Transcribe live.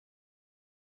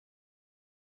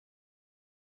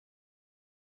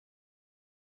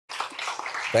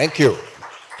Thank you.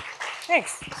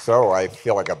 Thanks. So I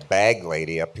feel like a bag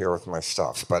lady up here with my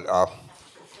stuff. But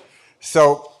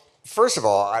so first of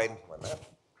all, I'd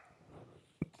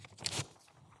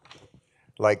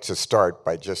like to start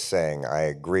by just saying I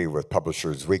agree with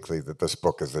Publishers Weekly that this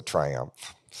book is a triumph.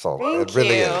 So Thank it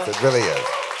really you. is. It really is.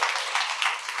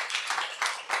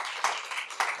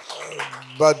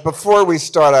 But before we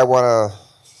start, I want to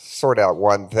sort out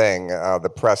one thing.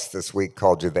 The press this week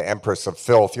called you the Empress of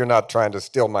Filth. You're not trying to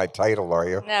steal my title, are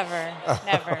you? Never,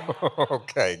 never.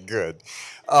 Okay, good.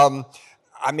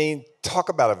 I mean, talk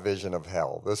about a vision of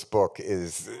hell. This book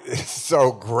is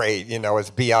so great. You know, it's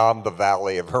beyond the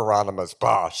valley of Hieronymus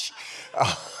Bosch.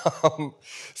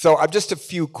 So I've just a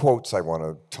few quotes I want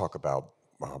to talk about.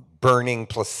 Burning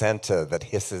placenta that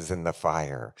hisses in the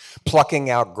fire, plucking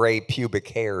out gray pubic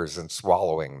hairs and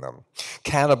swallowing them,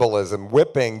 cannibalism,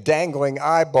 whipping, dangling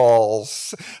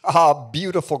eyeballs,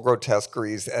 beautiful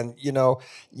grotesqueries, and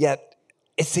yet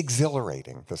it's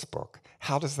exhilarating, this book.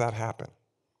 How does that happen?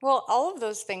 Well, all of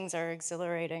those things are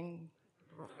exhilarating,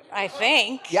 I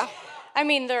think. Yeah. I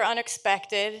mean, they're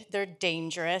unexpected, they're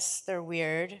dangerous, they're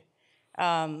weird.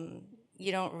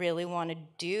 You don't really want to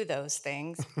do those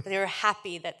things, but you're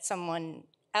happy that someone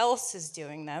else is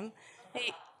doing them.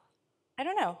 I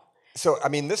don't know. So, I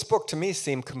mean, this book to me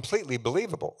seemed completely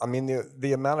believable. I mean,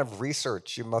 the amount of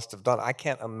research you must have done, I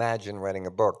can't imagine writing a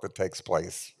book that takes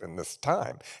place in this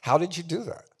time. How did you do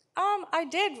that? I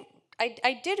did.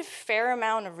 I did a fair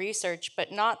amount of research,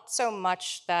 but not so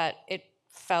much that it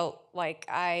felt like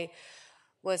I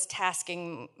was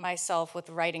tasking myself with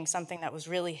writing something that was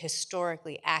really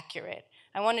historically accurate.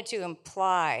 I wanted to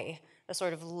imply a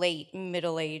sort of late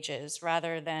Middle Ages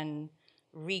rather than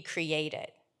recreate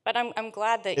it. But I'm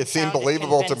glad that it seemed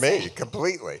believable to me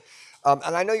completely. And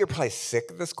I know you're probably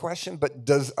sick of this question, but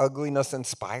does ugliness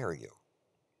inspire you?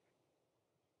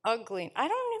 Ugly. I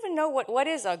don't even know what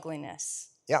is ugliness.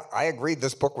 Yeah, I agree.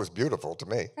 This book was beautiful to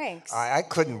me. Thanks. I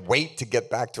couldn't wait to get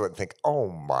back to it and think, oh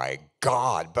my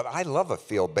God, but I love a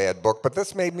feel-bad book, but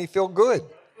this made me feel good.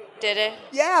 Did it?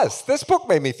 Yes, this book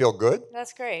made me feel good.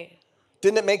 That's great.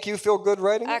 Didn't it make you feel good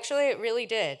writing it? Actually, it really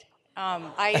did.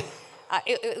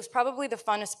 It was probably the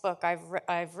funnest book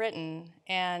I've written,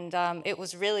 and it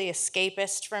was really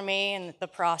escapist for me in the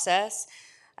process.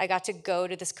 I got to go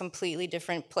to this completely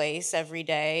different place every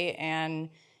day and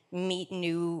meet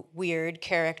new weird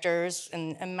characters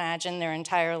and imagine their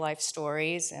entire life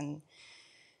stories, and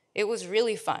it was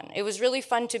really fun. It was really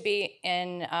fun to be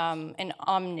in an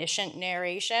omniscient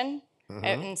narration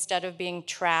instead of being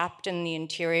trapped in the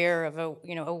interior of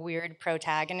a weird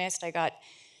protagonist. I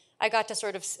got to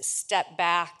sort of step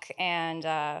back and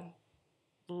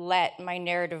let my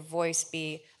narrative voice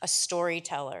be a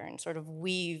storyteller and sort of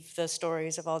weave the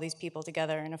stories of all these people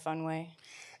together in a fun way.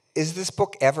 Is this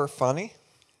book ever funny?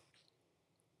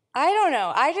 I don't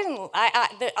know.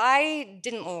 I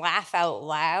didn't laugh out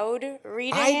loud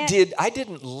reading it. I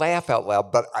didn't laugh out loud,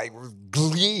 but I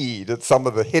gleed at some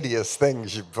of the hideous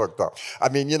things you put up. I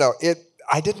mean,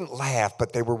 I didn't laugh,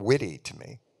 but they were witty to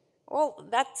me. Well,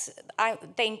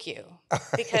 thank you,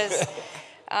 because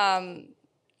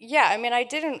yeah, I mean, I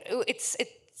didn't. It's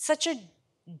such a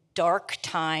dark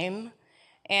time,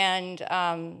 and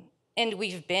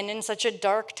we've been in such a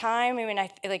dark time. I mean,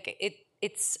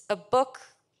 it's a book.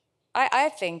 I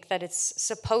think that it's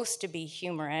supposed to be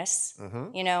humorous,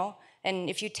 and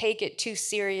if you take it too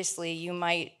seriously, you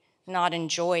might not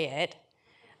enjoy it.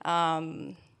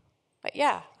 But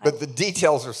yeah. But the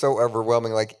details are so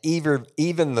overwhelming. Like even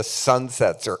the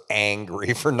sunsets are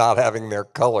angry for not having their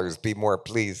colors be more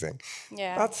pleasing.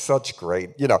 Yeah. That's such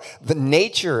great. The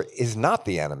nature is not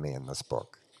the enemy in this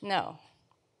book. No.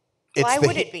 Why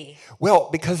would it be? Well,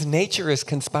 because nature is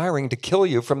conspiring to kill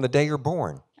you from the day you're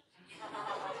born.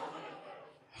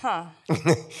 Huh.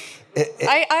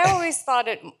 I always thought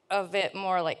of it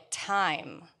more like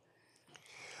time.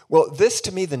 Well, this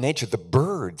to me, the nature, the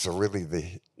birds are really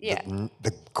the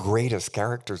greatest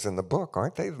characters in the book,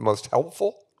 aren't they? The most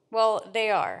helpful? Well, they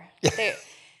are.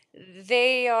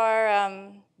 They are.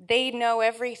 They know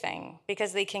everything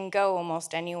because they can go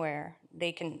almost anywhere.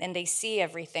 They see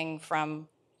everything from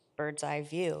bird's eye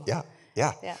view.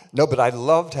 Yeah. No, but I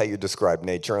loved how you described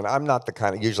nature, and I'm not the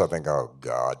kind of, usually I think, oh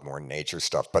God, more nature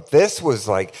stuff. But this was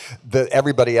like,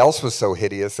 everybody else was so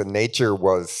hideous, and nature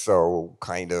was so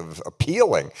kind of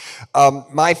appealing.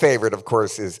 My favorite, of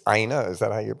course, is Ina. Is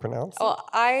that how you pronounce it? Well,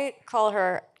 I call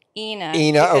her Ina.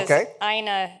 Ina, okay.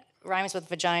 Ina rhymes with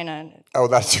vagina. Oh,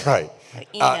 that's right.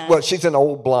 Ina. Well, she's an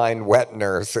old blind wet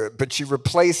nurse, but she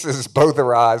replaces both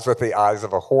her eyes with the eyes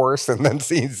of a horse and then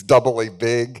sees doubly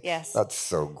big. Yes. That's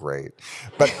so great.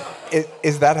 But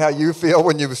is that how you feel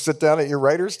when you sit down at your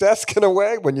writer's desk in a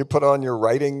way? When you put on your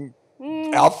writing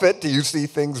outfit, do you see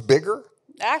things bigger?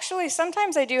 Actually,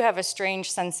 sometimes I do have a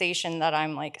strange sensation that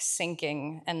I'm like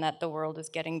sinking and that the world is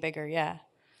getting bigger, yeah.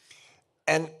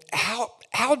 And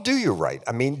how do you write?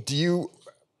 I mean, do you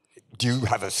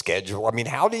have a schedule? I mean,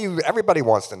 how do you, everybody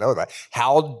wants to know that.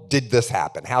 How did this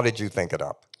happen? How did you think it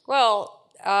up? Well,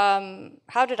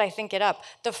 how did I think it up?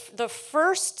 The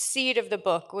first seed of the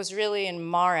book was really in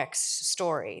Marek's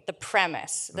story, the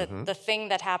premise, the thing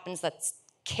that happens that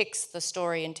kicks the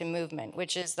story into movement,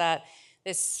 which is that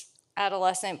this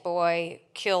adolescent boy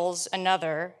kills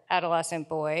another adolescent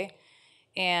boy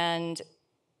and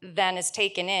then is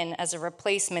taken in as a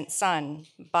replacement son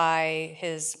by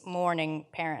his mourning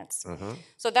parents.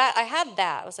 So that I had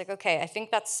that. I was like, okay, I think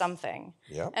that's something.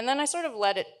 Yep. And then I sort of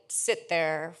let it sit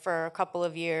there for a couple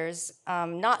of years,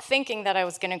 not thinking that I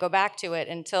was going to go back to it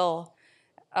until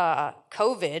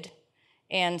COVID,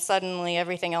 and suddenly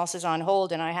everything else is on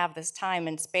hold, and I have this time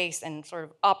and space and sort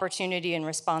of opportunity and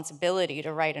responsibility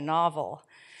to write a novel.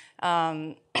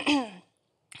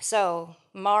 So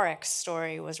Marek's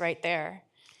story was right there.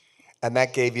 And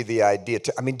that gave you the idea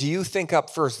to, I mean, do you think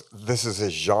up first, this is a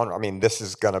genre? I mean, this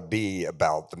is going to be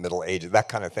about the Middle Ages, that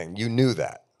kind of thing. You knew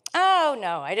that. Oh,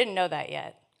 no, I didn't know that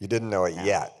yet. You didn't know it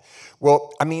yet.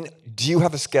 Well, I mean, do you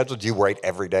have a schedule? Do you write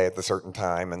every day at a certain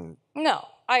time? And No.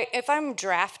 If I'm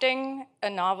drafting a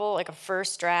novel, like a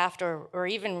first draft, or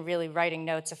even really writing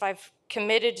notes, if I've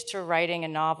committed to writing a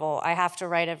novel, I have to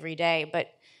write every day.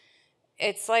 But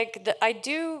it's like I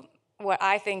do what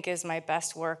I think is my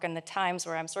best work in the times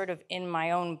where I'm sort of in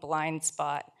my own blind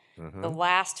spot. The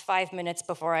last 5 minutes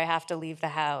before I have to leave the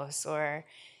house, or,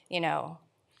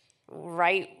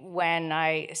 right when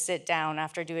I sit down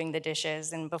after doing the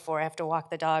dishes and before I have to walk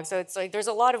the dog. So it's like there's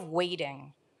a lot of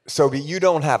waiting. so you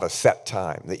don't have a set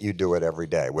time that you do it every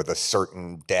day with a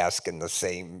certain desk and the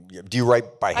same. Do you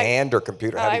write by hand or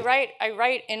computer? I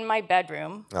write in my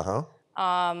bedroom.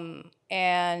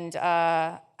 And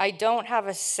I don't have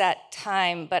a set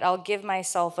time, but I'll give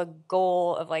myself a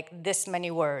goal of like this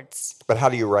many words. But how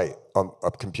do you write on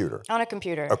a computer? On a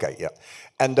computer. Okay, yeah.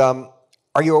 And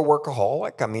are you a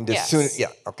workaholic? I mean, Yes.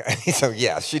 okay. So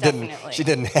yeah, she Definitely.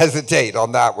 didn't hesitate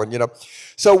on that one,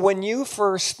 So when you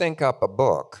first think up a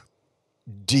book,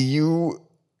 do you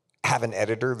have an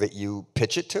editor that you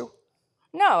pitch it to?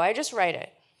 No, I just write it.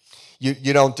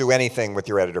 You don't do anything with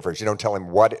your editor first. You don't tell him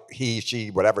what he, she,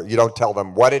 whatever. You don't tell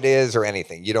them what it is or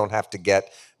anything. You don't have to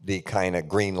get the kind of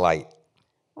green light.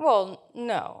 Well,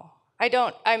 no. I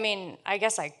don't. I mean, I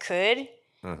guess I could,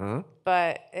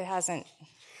 but it hasn't.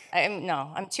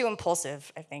 I'm too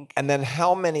impulsive, I think. And then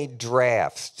how many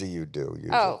drafts do you do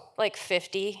usually? Oh, like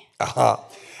 50. Yeah.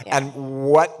 And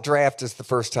what draft is the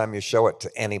first time you show it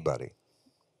to anybody?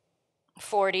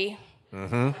 40.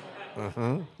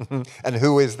 And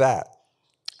who is that?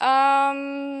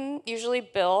 Usually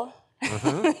Bill.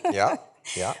 Yeah.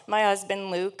 My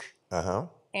husband, Luke. Uh-huh.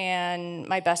 And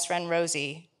my best friend,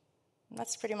 Rosie.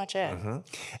 That's pretty much it.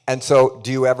 And so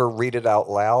do you ever read it out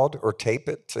loud or tape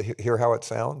it to hear how it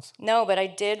sounds? No, but I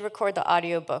did record the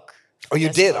audiobook. Oh, you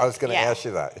this did? book. I was going to Yeah. ask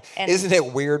you that. And- Isn't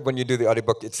it weird when you do the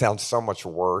audiobook, it sounds so much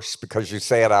worse because you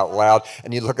say it out loud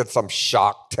and you look at some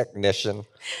shock technician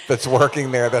that's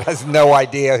working there that has no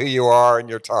idea who you are and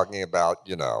you're talking about,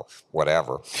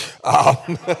 whatever.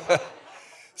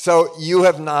 So you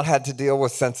have not had to deal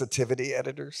with sensitivity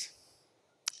editors?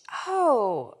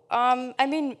 Oh, I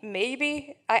mean,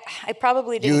 maybe. I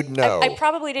probably didn't. You'd know. I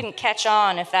probably didn't catch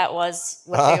on if that was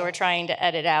what they were trying to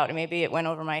edit out. Maybe it went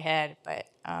over my head, but...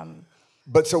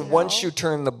 But so once you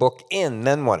turn the book in,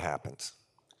 then what happens?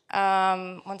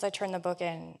 Once I turn the book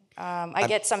in, I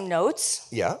get some notes.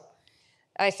 Yeah.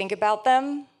 I think about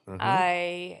them.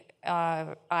 I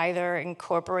either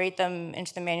incorporate them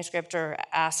into the manuscript or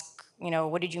ask,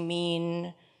 what did you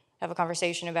mean? Have a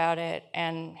conversation about it,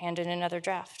 and hand in another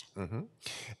draft.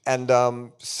 And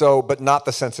but not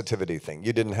the sensitivity thing.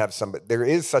 You didn't have some. There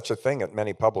is such a thing at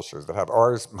many publishers that have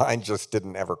ours. Mine just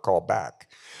didn't ever call back.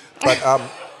 But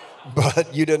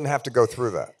but you didn't have to go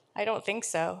through that. I don't think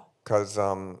so. Because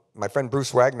my friend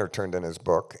Bruce Wagner turned in his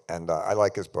book, and I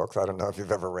like his books. I don't know if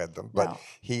you've ever read them, but No.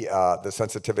 he, the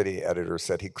sensitivity editor,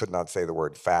 said he could not say the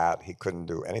word fat. He couldn't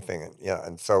do anything.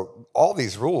 And so all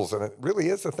these rules, and it really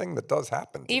is a thing that does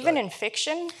happen today. Even in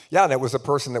fiction? Yeah, and it was a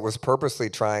person that was purposely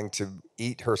trying to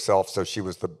eat herself so she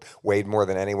weighed more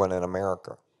than anyone in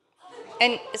America.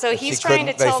 And so And he's she trying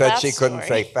to couldn't. They tell said that she couldn't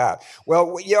say story. fat.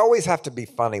 Well, you always have to be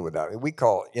funny with that. We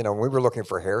call, when we were looking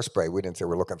for hairspray, we didn't say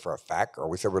we're looking for a fat girl.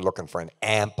 We said we're looking for an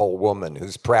ample woman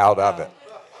who's proud of Oh. it.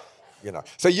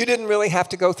 So you didn't really have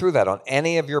to go through that on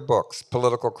any of your books.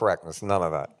 Political correctness, none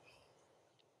of that.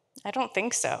 I don't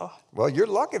think so. Well, you're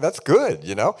lucky. That's good.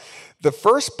 The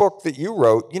first book that you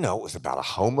wrote, it was about a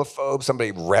homophobe.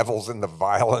 Somebody revels in the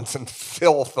violence and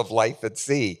filth of life at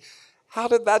sea. How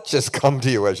did that just come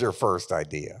to you as your first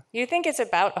idea? You think it's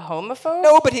about a homophobe?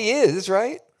 No, but he is,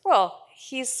 right? Well,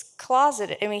 he's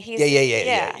closeted. I mean, he's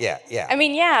Yeah. I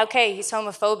mean, yeah, okay, he's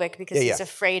homophobic because Yeah, he's yeah.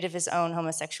 afraid of his own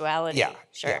homosexuality. Yeah,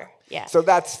 Sure. Yeah. So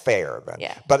that's fair then.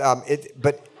 Yeah. But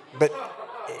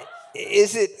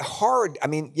is it hard? I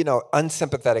mean,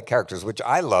 unsympathetic characters, which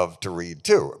I love to read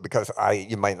too, because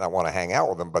you might not want to hang out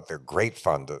with them, but they're great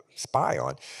fun to spy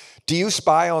on. Do you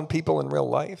spy on people in real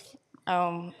life?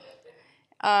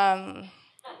 I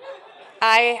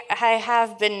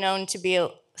have been known to be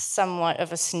somewhat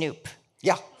of a snoop.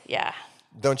 Yeah. Yeah.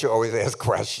 Don't you always ask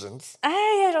questions?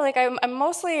 I'm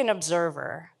mostly an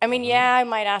observer. I mean, yeah, I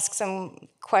might ask some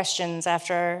questions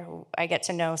after I get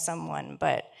to know someone,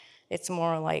 but it's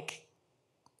more like.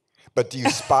 But do you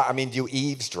spy? I mean, do you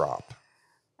eavesdrop?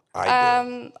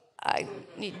 I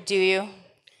do. Do you?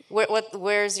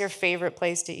 Where's your favorite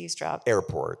place to eavesdrop?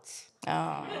 Airports.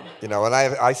 Oh. And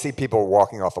I see people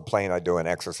walking off a plane. I do an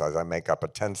exercise. I make up a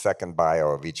 10-second bio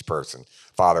of each person.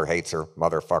 Father hates her.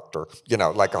 Mother fucked her.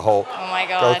 Like a whole. Oh my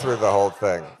God. Go through the whole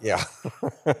thing. Yeah.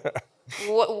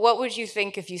 What would you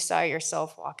think if you saw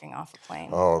yourself walking off a plane?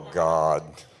 Oh God.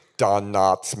 Don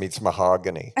Knotts meets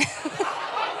Mahogany.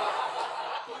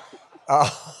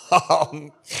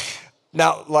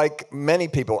 Now, like many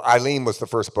people, Eileen was the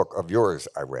first book of yours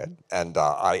I read, and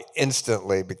I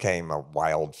instantly became a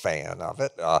wild fan of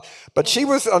it. But she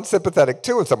was unsympathetic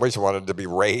too in some ways. She wanted to be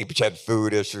raped, she had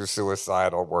food issues,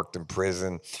 suicidal, worked in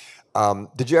prison.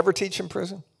 Did you ever teach in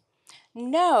prison?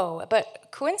 No, but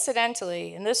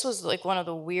coincidentally, and this was like one of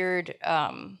the weird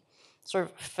sort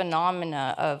of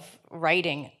phenomena of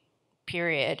writing,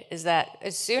 period, is that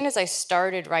as soon as I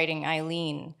started writing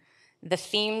Eileen, the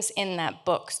themes in that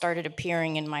book started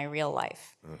appearing in my real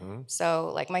life. Mm-hmm.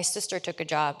 So, like, my sister took a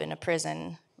job in a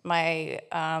prison.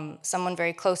 Someone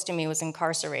very close to me was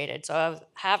incarcerated. So I was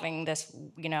having this,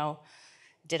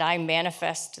 did I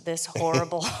manifest this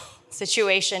horrible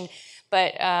situation?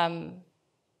 But I've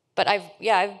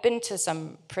been to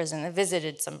some prison. I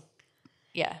visited some,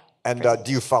 yeah. And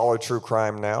do you follow true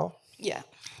crime now? Yeah.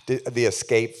 The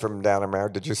Escape from Down in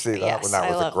Maryland, did you see that? Yes, That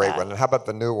I was a love great that. one. And how about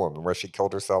the new one where she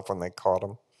killed herself when they caught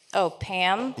him? Oh,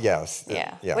 Pam? Yes.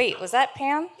 Yeah. Yeah. Wait, was that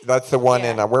Pam? That's the one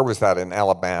Yeah. in, where was that? In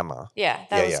Alabama. Yeah,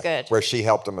 that was good. Where she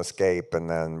helped him escape, and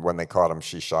then when they caught him,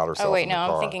 she shot herself Oh, wait, in the no,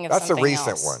 car. I'm thinking of That's something a recent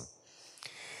else. one.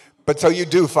 But so you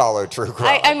do follow true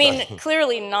crime. I mean,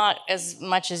 clearly not as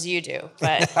much as you do,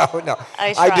 but No.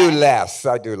 I do try.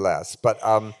 less. But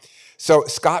so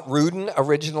Scott Rudin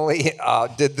originally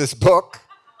did this book.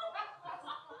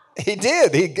 He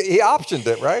did. He optioned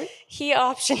it, right? He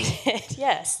optioned it.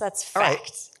 Yes, that's All fact.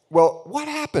 right. Well, what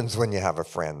happens when you have a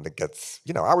friend that gets,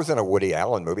 I was in a Woody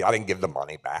Allen movie. I didn't give the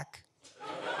money back.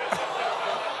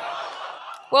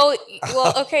 Well,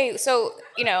 okay. So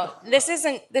this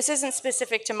isn't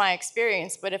specific to my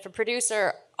experience, but if a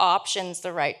producer options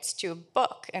the rights to a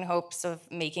book in hopes of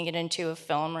making it into a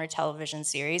film or a television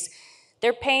series,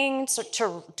 they're paying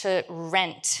to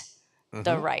rent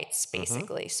the rights,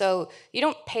 basically. So you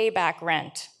don't pay back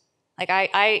rent. Like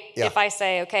if I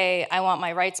say, okay, I want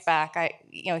my rights back,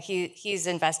 he's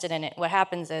invested in it. What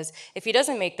happens is, if he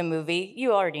doesn't make the movie,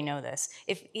 you already know this.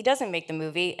 If he doesn't make the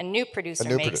movie, a new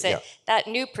producer makes it. Yeah. That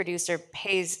new producer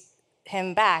pays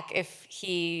him back if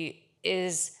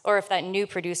that new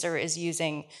producer is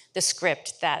using the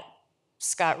script that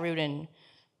Scott Rudin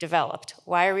developed.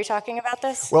 Why are we talking about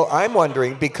this? Well, I'm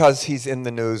wondering, because he's in the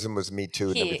news and was Me Too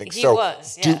and everything. He So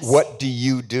was, yes. what do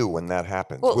you do when that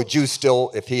happens? Well, would you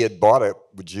still, if he had bought it,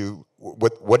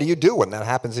 what do you do when that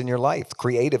happens in your life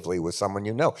creatively with someone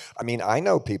you know? I mean, I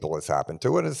know people it's happened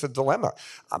to, and it's a dilemma.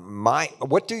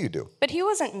 What do you do? But he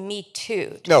wasn't Me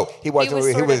Too. No, he wasn't.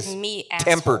 He was was me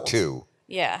temper asshole. too.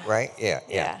 Yeah. Right? Yeah.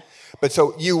 Yeah. But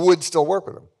so you would still work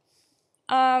with him?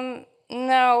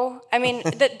 No. I mean,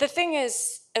 the thing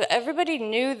is, everybody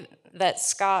knew that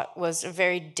Scott was a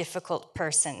very difficult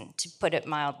person, to put it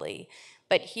mildly.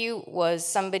 But he was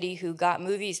somebody who got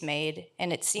movies made,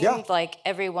 and it seemed like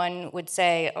everyone would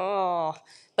say, oh,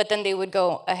 but then they would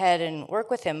go ahead and work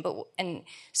with him. And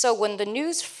so when the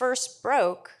news first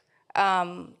broke,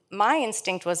 my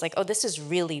instinct was like, oh, this is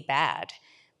really bad.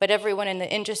 But everyone in the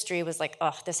industry was like,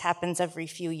 oh, this happens every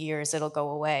few years, it'll go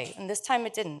away. And this time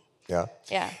it didn't. Yeah.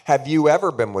 Yeah. Have you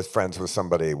ever been friends with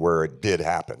somebody where it did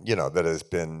happen, that has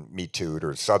been Me Too'd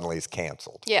or suddenly is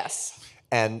canceled? Yes.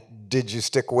 And did you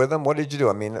stick with them? What did you do?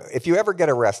 I mean, if you ever get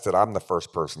arrested, I'm the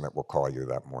first person that will call you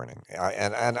that morning.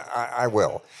 I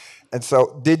will. And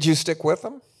so did you stick with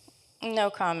them?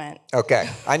 No comment. Okay,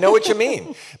 I know what you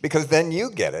mean, because then you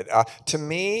get it. To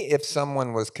me, if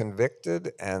someone was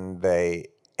convicted and they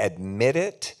admit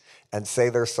it and say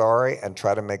they're sorry and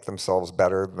try to make themselves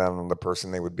better than the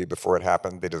person they would be before it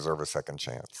happened, they deserve a second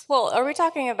chance. Well, are we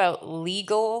talking about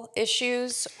legal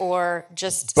issues or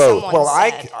just Both. someone Well,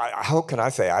 said? how can I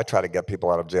say I try to get people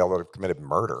out of jail that have committed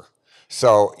murder?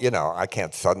 So, I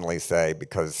can't suddenly say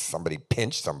because somebody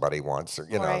pinched somebody once or,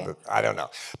 Right. I don't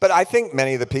know. But I think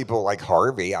many of the people like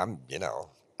Harvey,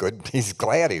 good. He's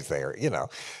glad he's there,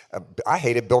 I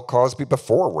hated Bill Cosby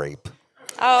before rape.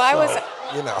 Oh,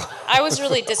 I was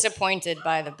really disappointed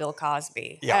by the Bill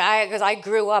Cosby. Yeah. Because I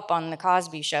grew up on the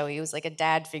Cosby Show. He was like a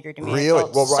dad figure to me. Really? I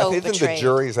felt Well, so I think the betrayed.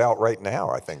 jury's out right now,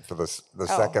 I think, for the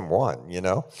second one,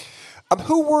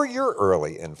 Who were your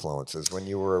early influences when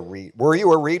you were a reader? Were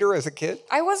you a reader as a kid?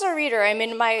 I was a reader. I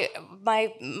mean,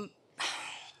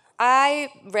 I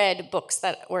read books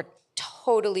that were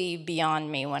totally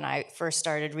beyond me when I first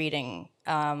started reading,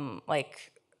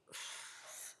 like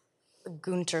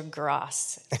Günter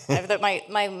Grass.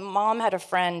 My mom had a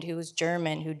friend who was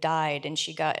German who died, and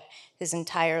she got his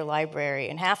entire library,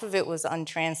 and half of it was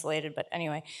untranslated. But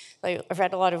anyway, I've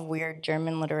read a lot of weird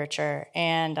German literature,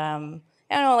 and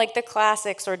I don't know, like the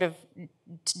classic sort of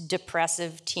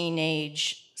depressive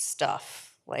teenage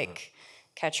stuff, like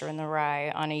Catcher in the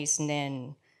Rye, Anais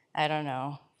Nin, I don't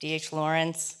know, D.H.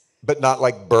 Lawrence. But not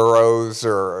like Burroughs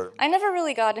or... I never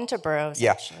really got into Burroughs,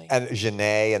 actually. And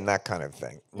Genet and that kind of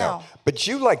thing. No. But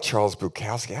you like Charles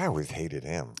Bukowski. I always hated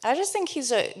him. I just think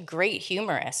he's a great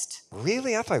humorist.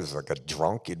 Really? I thought he was like a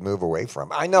drunk you'd move away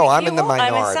from. I know, I'm in the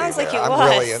minority. I mean, it sounds like he I'm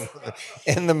was. really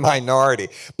in the minority.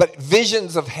 But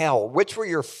visions of hell. Which were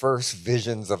your first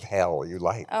visions of hell you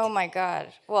liked? Oh, my God.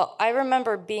 Well, I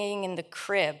remember being in the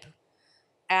crib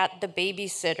at the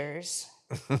babysitter's,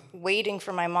 waiting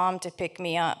for my mom to pick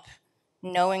me up,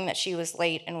 knowing that she was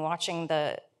late and watching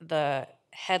the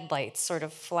headlights sort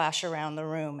of flash around the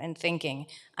room and thinking,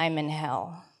 I'm in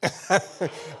hell.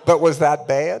 But was that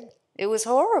bad? It was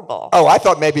horrible. Oh, I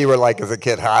thought maybe you were like, as a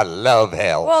kid, I love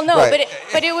hell. Well, no, right.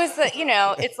 but it was,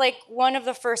 it's like one of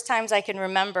the first times I can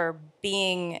remember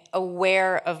being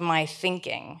aware of my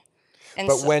thinking. And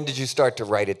but when did you start to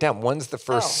write it down? When's the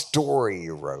first story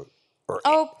you wrote?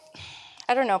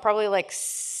 I don't know, probably like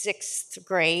 6th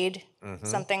grade,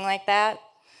 something like that.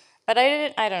 But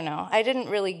I don't know. I didn't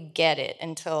really get it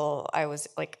until I was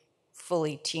like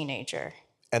fully teenager.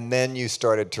 And then you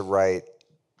started to write,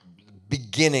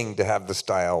 beginning to have the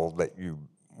style that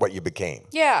what you became.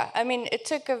 Yeah, I mean, it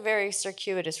took a very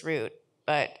circuitous route,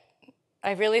 but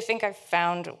I really think I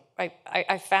found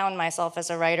myself as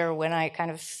a writer when I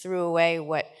kind of threw away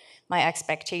what my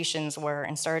expectations were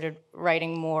and started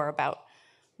writing more about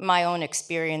my own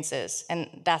experiences, and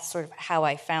that's sort of how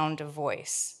I found a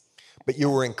voice. But you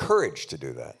were encouraged to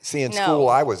do that. See, in school,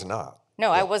 I was not. No,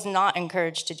 I was not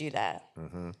encouraged to do that.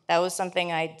 That was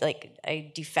something I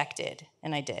defected,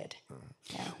 and I did.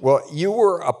 Yeah. Well, you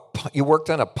worked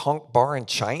in a punk bar in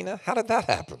China? How did that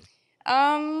happen?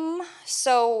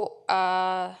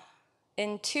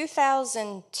 In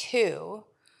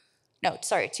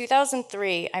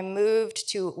 2003, I moved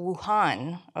to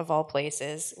Wuhan, of all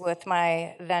places, with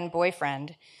my then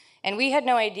boyfriend. And we had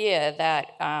no idea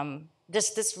that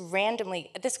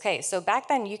so back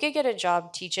then you could get a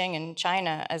job teaching in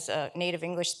China as a native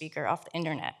English speaker off the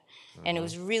internet. And it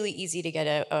was really easy to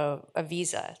get a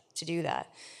visa to do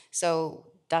that. So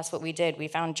that's what we did. We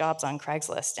found jobs on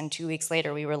Craigslist, and 2 weeks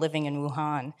later, we were living in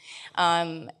Wuhan.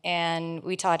 And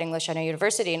we taught English at a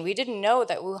university, and we didn't know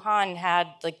that Wuhan had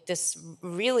like this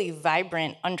really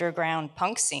vibrant underground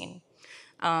punk scene.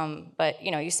 But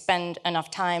you spend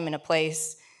enough time in a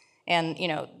place, and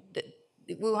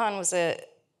Wuhan was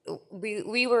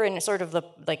we were in sort of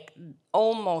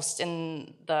almost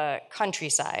in the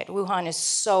countryside. Wuhan is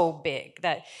so big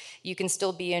that you can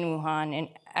still be in Wuhan, and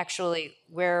actually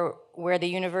where the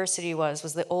university was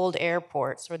the old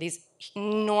airports, where these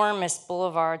enormous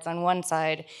boulevards on one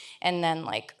side and then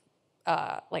like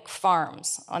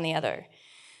farms on the other.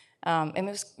 And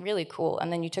it was really cool.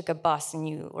 And then you took a bus and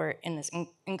you were in this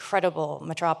incredible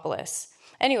metropolis.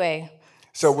 Anyway.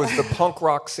 So was the punk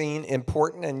rock scene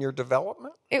important in your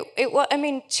development? It was. I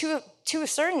mean, to a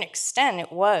certain extent,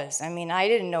 it was. I mean, I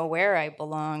didn't know where I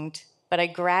belonged, but I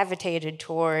gravitated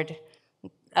toward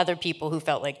other people who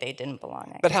felt like they didn't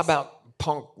belong. But how about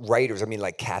punk writers? I mean,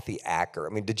 like Kathy Acker. I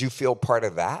mean, did you feel part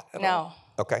of that at all? No.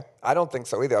 Okay. I don't think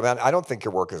so either. I mean, I don't think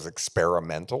your work is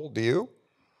experimental. Do you?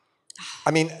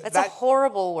 I mean, That's a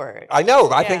horrible word. I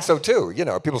know. I think so too. You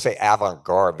know, people say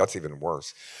avant-garde. That's even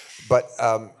worse. But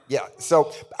yeah.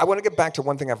 So I want to get back to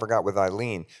one thing I forgot with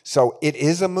Eileen. So it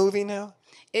is a movie now?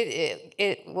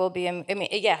 It will be. I mean,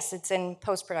 yes, it's in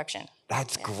post-production.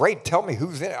 That's great. Tell me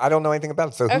who's in it. I don't know anything about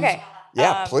it. So who's, Okay.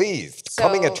 yeah, please.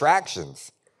 Coming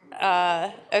attractions.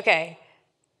 Okay.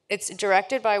 It's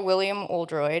directed by William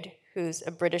Oldroyd, who's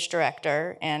a British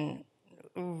director and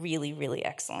really, really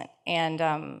excellent. And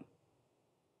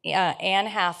Anne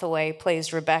Hathaway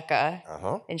plays Rebecca,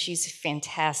 and she's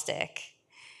fantastic.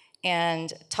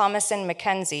 And Thomasin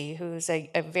McKenzie, who's a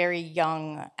very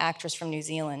young actress from New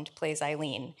Zealand, plays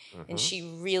Eileen, and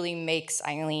she really makes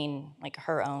Eileen like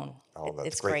her own. Oh, that's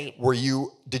it's great. great.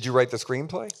 Did you write the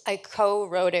screenplay? I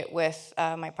co-wrote it with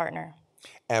my partner.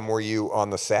 And were you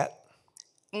on the set?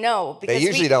 No, because they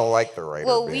usually don't like the writer.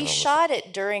 Well, we shot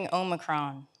it during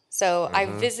Omicron, so I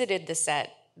visited the set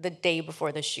the day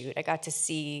before the shoot. I got to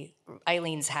see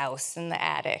Eileen's house in the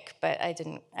attic, but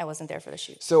I wasn't there for the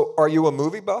shoot. So are you a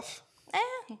movie buff?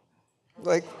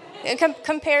 Like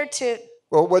compared to...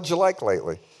 Well, what'd you like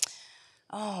lately?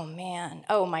 Oh, man.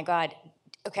 Oh, my God.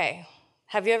 Okay.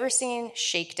 Have you ever seen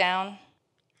Shakedown?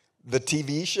 The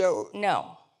TV show?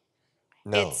 No.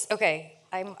 It's... Okay.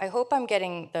 I hope I'm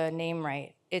getting the name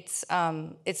right. It's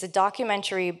a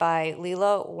documentary by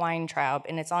Leela Weintraub,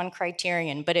 and it's on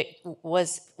Criterion, but it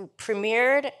was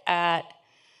premiered at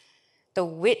the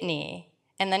Whitney,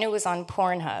 and then it was on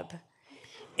Pornhub.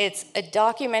 It's a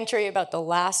documentary about the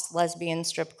last lesbian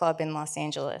strip club in Los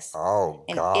Angeles. Oh,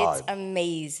 and God. It's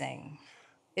amazing.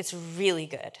 It's really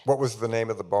good. What was the name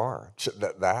of the bar?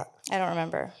 That? I don't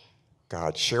remember.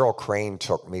 God, Cheryl Crane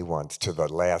took me once to the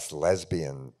last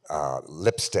lesbian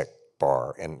lipstick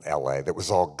bar in LA that was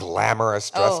all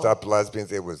glamorous, dressed up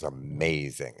lesbians. It was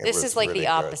amazing. This is like really the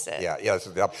opposite. Yeah, this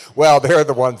is the opposite. Well, they're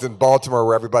the ones in Baltimore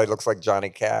where everybody looks like Johnny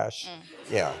Cash.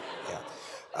 Yeah.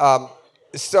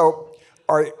 So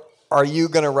are you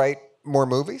going to write more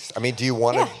movies? I mean, do you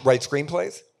want to write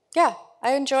screenplays? Yeah,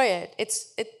 I enjoy it.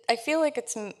 I feel like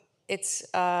it's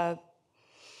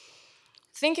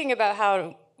thinking about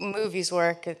how movies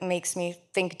work, it makes me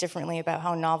think differently about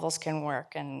how novels can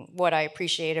work and what I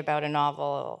appreciate about a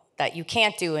novel that you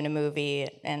can't do in a movie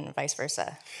and vice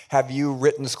versa. Have you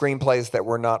written screenplays that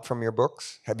were not from your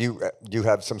books? Do you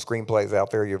have some screenplays out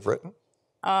there you've written?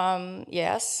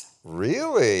 Yes.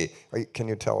 Really? Can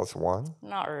you tell us one?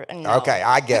 Not really. No. Okay,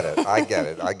 I get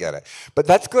it. But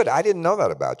that's good. I didn't know that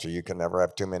about you. You can never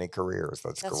have too many careers.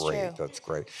 That's great. True. That's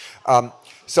great.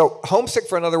 So Homesick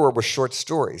for Another Word was short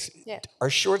stories. Yeah.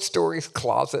 Are short stories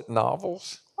closet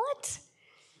novels? What?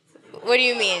 What do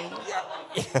you mean?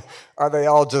 Are they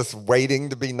all just waiting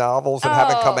to be novels and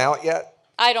haven't come out yet?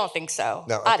 I don't think so.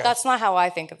 No, okay. That's not how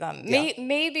I think of them. Yeah.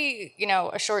 Maybe,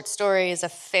 a short story is a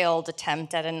failed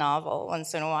attempt at a novel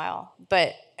once in a while.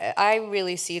 But I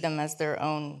really see them as their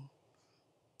own.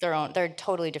 They're a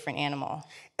totally different animal.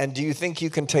 And do you think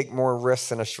you can take more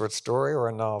risks in a short story or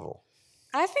a novel?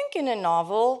 I think in a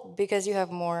novel, because you have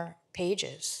more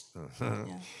pages. Mm-hmm.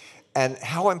 Yeah. And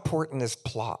how important is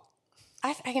plot?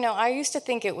 I used to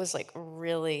think it was like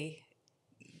really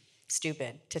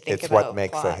stupid to think about. It's what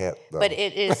makes plot. A hit, though. But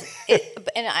it is.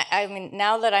 And I mean,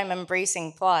 now that I'm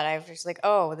embracing plot, I'm just like,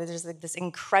 oh, there's like this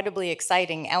incredibly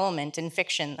exciting element in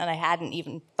fiction that I hadn't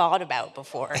even thought about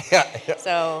before. Yeah.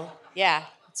 So yeah,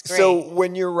 it's great. So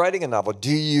when you're writing a novel,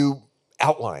 do you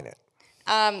outline it?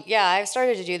 Yeah, I've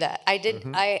started to do that. I did.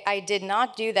 Mm-hmm. I did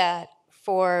not do that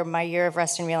for my year of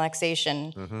rest and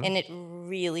relaxation, and it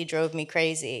really drove me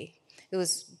crazy. It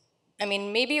was. I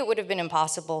mean, maybe it would have been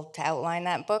impossible to outline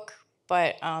that book,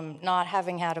 but not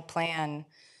having had a plan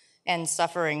and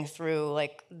suffering through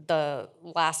like the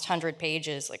last 100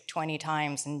 pages like 20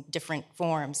 times in different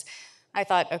forms, I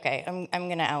thought, okay, I'm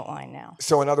going to outline now.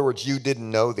 So in other words, you didn't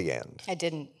know the end. I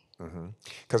didn't.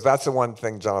 Because that's the one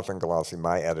thing Jonathan Galassi,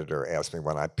 my editor, asked me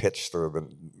when I pitched through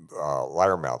the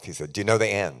Lettermouth. He said, do you know the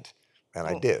end? And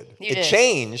I did. It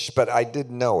changed, but I did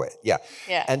know it. Yeah.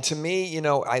 And to me,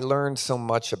 I learned so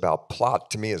much about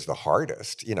plot. To me, is the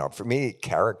hardest. For me,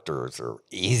 characters are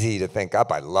easy to think up.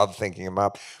 I love thinking them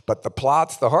up. But the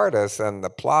plot's the hardest, and the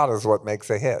plot is what makes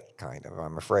a hit, kind of,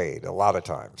 I'm afraid, a lot of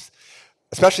times.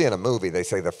 Especially in a movie, they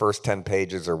say the first 10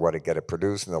 pages are what get it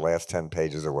produced, and the last 10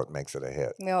 pages are what makes it a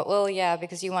hit. Well, yeah,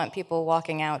 because you want people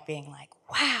walking out being like,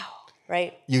 wow.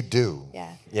 Right? You do.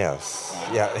 Yeah. Yes.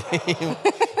 Yeah.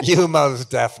 You most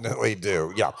definitely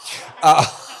do. Yeah. Uh,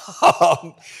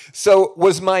 so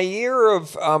was My Year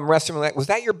of Rest and Relax, was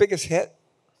that your biggest hit?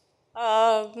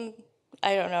 Um,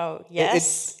 I don't know. It, it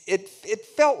Yes. it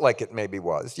felt like it maybe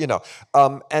was, you know.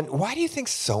 And why do you think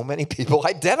so many people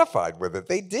identified with it?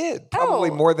 They did, probably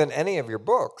Oh, more than any of your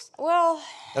books. well,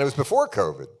 And it was before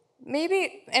COVID.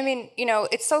 maybe, I mean,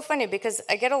 it's so funny because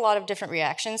I get a lot of different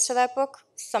reactions to that book.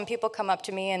 Some people come up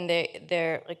to me and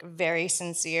they're like very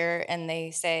sincere and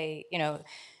they say,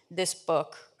 this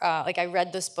book, like I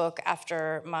read this book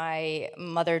after my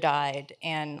mother died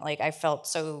and like I felt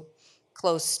so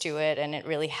close to it and it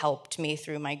really helped me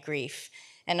through my grief.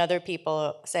 And other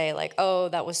people say like, oh,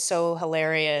 that was so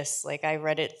hilarious. Like I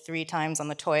read it 3 times on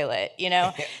the toilet.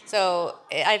 So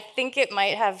I think it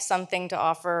might have something to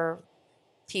offer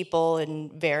people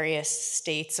in various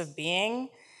states of being.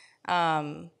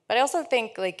 But I also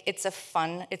think like it's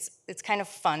kind of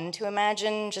fun to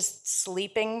imagine just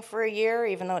sleeping for a year,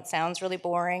 even though it sounds really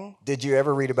boring. Did you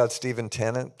ever read about Stephen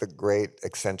Tennant, the great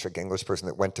eccentric English person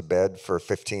that went to bed for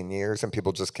 15 years and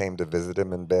people just came to visit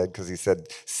him in bed because he said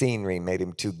scenery made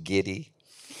him too giddy?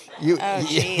 You, Oh,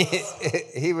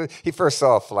 jeez. he first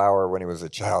saw a flower when he was a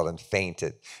child and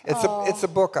fainted. It's a Oh,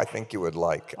 book I think you would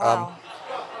like. wow.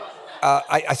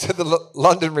 I said the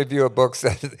London Review of Books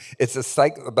said it's a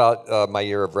about My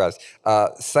Year of Rest,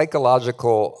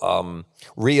 psychological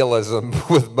realism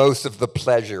with most of the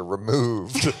pleasure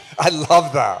removed. I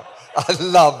love that. I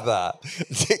love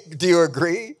that. Do you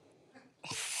agree?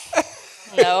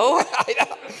 No.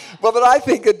 Well, but I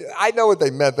think I know what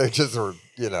they meant. They just were,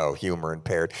 humor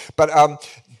impaired. But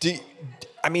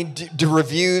do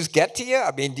reviews get to you?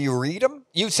 I mean, do you read them?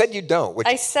 You said you don't. Which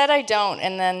I said I don't,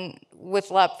 and then with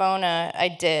Lapvona, I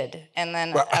did. And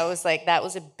then well, I was like, that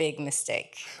was a big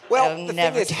mistake. well, I'll the thing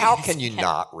never is, do how this can you again.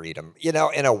 not read them? In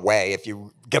a way, if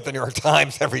you get the New York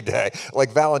Times every day,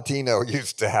 like Valentino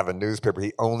used to have a newspaper.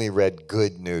 He only read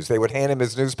good news. They would hand him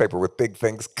his newspaper with big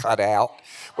things cut out,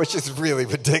 which is really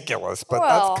ridiculous. But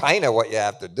that's Well, kind of what you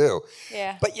have to do.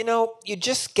 yeah. But you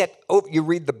just you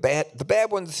read the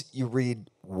bad ones you read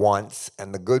once,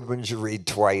 and the good ones you read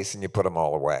twice, and you put them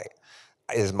all away.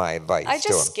 Is my I advice to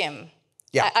just him. skim.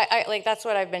 Yeah. I like that's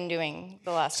what I've been doing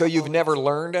the last So couple you've of never weeks.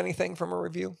 learned anything from a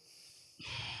review?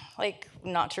 Like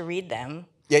not to read them.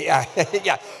 Yeah, yeah,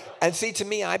 yeah. And see, to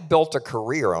me, I built a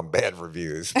career on bad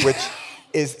reviews, which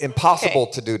is impossible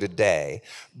Okay. to do today.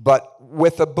 But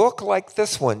with a book like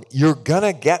this one, you're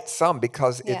gonna get some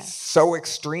because Yeah. it's so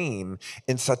extreme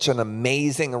in such an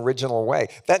amazing original way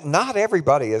that not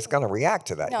everybody is gonna react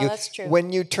to that. No, that's true.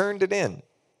 When you turned it in,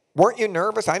 weren't you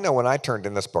nervous? I know when I turned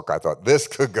in this book, I thought this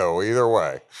could go either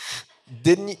way.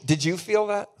 Did you feel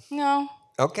that? No.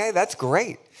 Okay, that's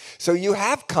great. So you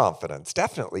have confidence,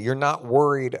 definitely. You're not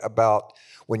worried about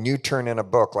when you turn in a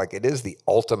book, like it is the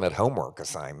ultimate homework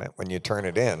assignment when you turn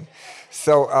it in.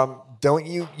 So don't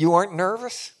you aren't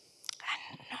nervous?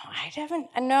 No, I haven't.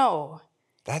 No.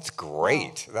 That's No.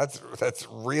 great. That's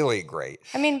really great.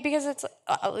 I mean, because it's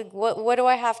like, what do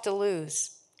I have to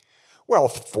lose? Well,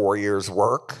 4 years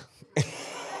work.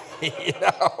 you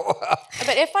know.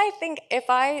 But if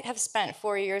I have spent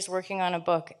 4 years working on a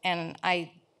book and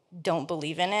I don't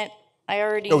believe in it, I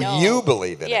already No, know. you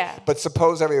believe in Yeah. it. But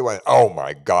suppose everyone, oh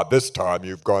my God, this time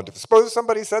you've gone to. Suppose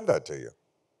somebody said that to you.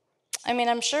 I mean,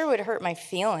 I'm sure it would hurt my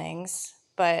feelings,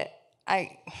 but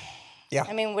Yeah.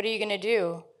 I mean, what are you gonna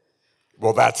do?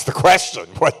 Well, that's the question.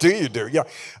 What do you do? Yeah.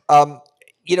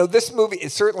 This movie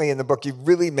is certainly in the book. You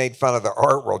really made fun of the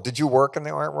art world. Did you work in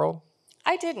the art world?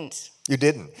 I didn't. You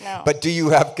didn't. No. But do you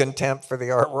have contempt for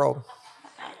the art world?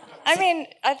 I mean,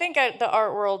 I think the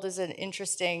art world is an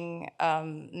interesting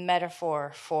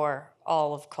metaphor for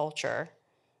all of culture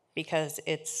because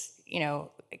it's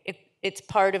it's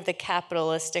part of the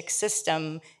capitalistic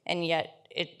system, and yet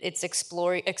it's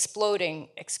exploding. It's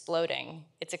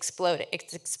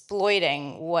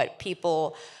exploiting what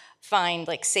people find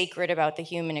like sacred about the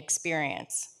human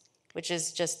experience, which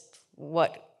is just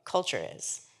what culture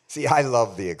is. See, I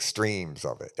love the extremes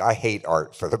of it. I hate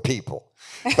art for the people.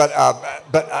 But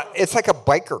it's like a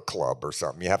biker club or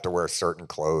something. You have to wear certain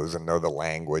clothes and know the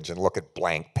language and look at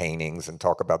blank paintings and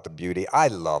talk about the beauty. I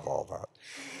love all that.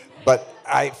 But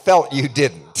I felt you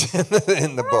didn't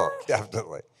in the book,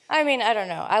 definitely. I mean, I don't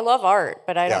know. I love art,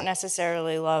 but I Yeah. don't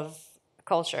necessarily love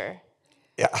culture.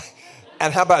 Yeah.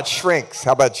 And how about shrinks?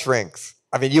 How about shrinks?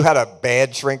 I mean, you had a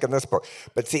bad shrink in this book.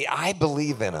 But see, I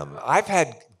believe in them. I've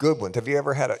had good ones. Have you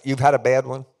ever you've had a bad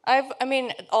one? I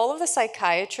mean, all of the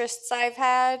psychiatrists I've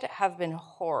had have been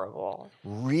horrible.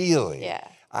 Really? Yeah.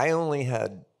 I only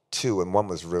had two, and one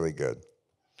was really good.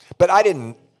 But I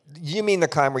didn't. You mean the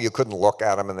kind where you couldn't look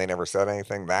at them and they never said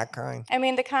anything? That kind? I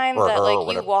mean, the kind Or that her, or like you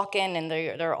whatever. walk in and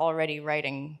they're already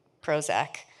writing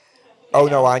Prozac. Oh,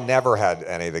 no, I never had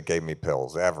any that gave me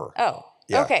pills, ever. Oh,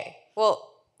 Yeah. okay. Well,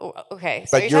 okay.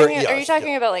 So But are you yes,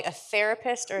 talking about like a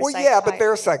therapist or a well, yeah, but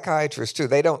they're psychiatrist? psychiatrists too.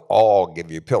 They don't all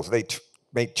give you pills. They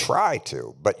may try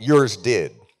to, but yours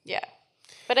did. Yeah.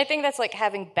 But I think that's like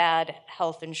having bad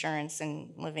health insurance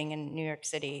and living in New York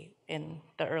City in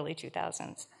the early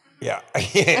 2000s. Yeah,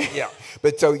 yeah.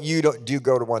 But so you don't? Do you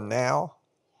go to one now?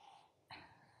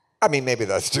 I mean, maybe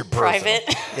that's too personal.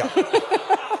 Private. Yeah.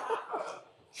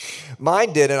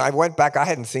 Mine did, and I went back. I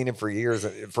hadn't seen him for years,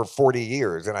 for 40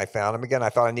 years, and I found him again. I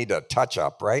thought I need a touch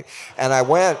up, right? And I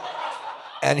went,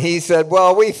 and he said,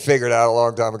 "Well, we figured out a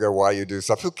long time ago why you do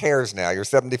stuff. Who cares now? You're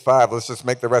 75. Let's just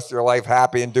make the rest of your life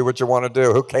happy and do what you want to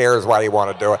do. Who cares why you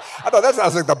want to do it?" I thought that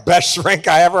sounds like the best shrink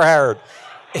I ever heard.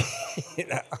 You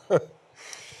know?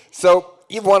 So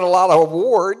you've won a lot of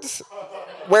awards.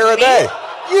 Where are they?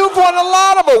 You've won a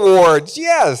lot of awards.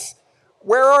 Yes.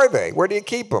 Where are they? Where do you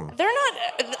keep them? They're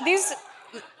not these.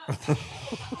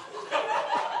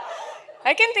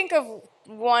 I can think of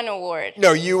one award.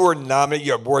 No, you were nominated.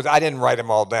 Your awards. I didn't write them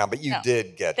all down, but you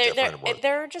did get different awards.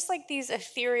 They're just like these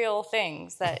ethereal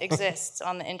things that exist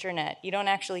on the internet. You don't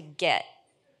actually get.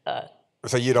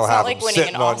 So you don't It's have not like them winning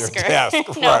sitting an on your Oscar.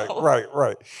 desk. No.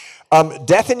 Right.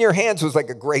 Death in Your Hands was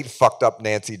like a great fucked up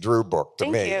Nancy Drew book to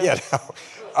Thank me. you. You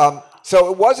know?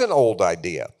 So it was an old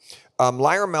idea.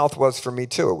 Liar Mouth was for me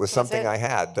too. It was something I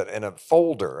had that in a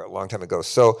folder a long time ago.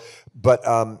 So, but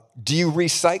do you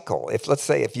recycle? Let's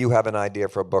say if you have an idea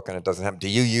for a book and it doesn't happen, do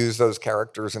you use those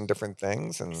characters in different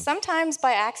things? And Sometimes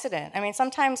by accident. I mean,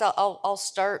 sometimes I'll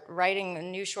start writing a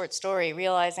new short story,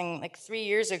 realizing like 3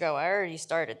 years ago I already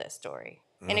started this story,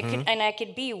 and I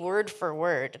could be word for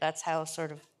word. That's how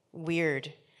sort of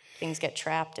weird things get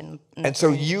trapped in and so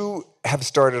you have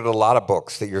started a lot of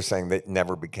books that you're saying that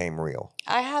never became real.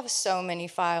 I have so many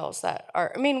files that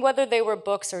are, I mean, whether they were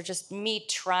books or just me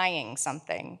trying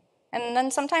something. And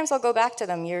then sometimes I'll go back to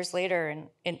them years later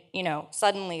and you know,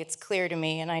 suddenly it's clear to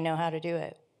me and I know how to do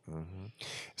it.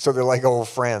 So they're like old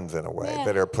friends in a way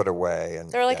that are put away. And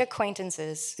They're like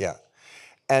acquaintances. yeah.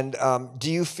 And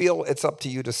do you feel it's up to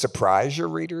you to surprise your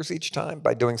readers each time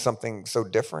by doing something so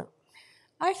different?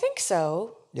 I think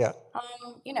so. Yeah.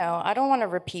 You know, I don't want to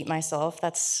repeat myself.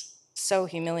 That's so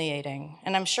humiliating.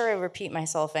 And I'm sure I repeat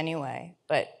myself anyway,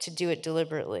 but to do it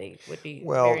deliberately would be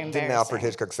Well, very embarrassing. didn't Alfred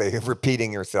Hitchcock say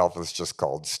repeating yourself is just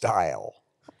called style?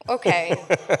 Okay.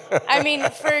 I mean,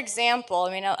 for example,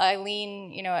 I mean,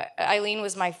 Eileen, you know, Eileen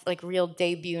was my like real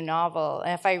debut novel.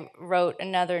 And if I wrote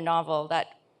another novel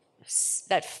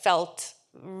that felt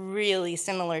really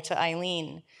similar to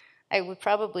Eileen, I would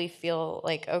probably feel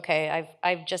like, okay,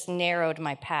 I've just narrowed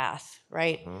my path,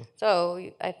 right?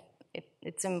 So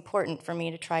it's important for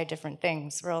me to try different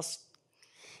things, or else.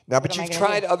 Now, but you've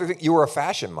tried other things. You were a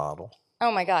fashion model.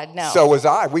 Oh my God, no. So was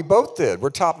I. We both did. We're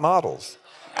top models.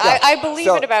 Yeah. I believe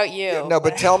it about you. No,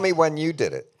 but tell me when you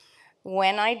did it.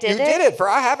 When I did You did it.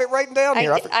 I have it written down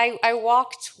here. I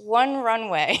walked one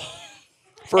runway.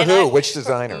 For who? Which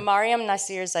designer? Mariam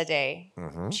Nasir-Zadeh.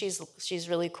 She's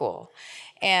really cool.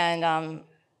 And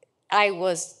I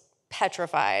was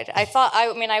petrified.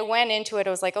 I mean, I went into it, I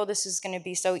was like, oh, this is going to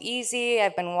be so easy.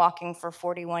 I've been walking for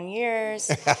 41 years.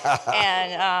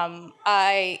 And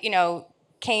I, you know,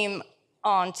 came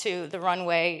onto the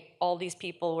runway. All these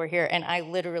people were here, and I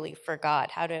literally forgot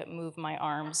how to move my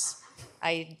arms.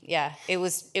 It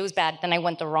was bad. Then I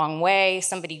went the wrong way.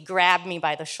 Somebody grabbed me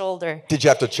by the shoulder. Did you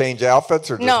have to change outfits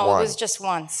or just No, one? it was just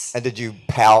once. And did you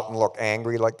pout and look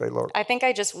angry like they look? I think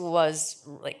I just was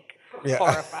like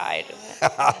horrified.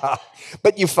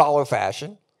 But you follow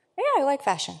fashion. Yeah, I like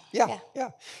fashion. Yeah.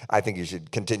 I think you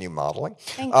should continue modeling.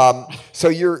 Thank you.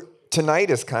 So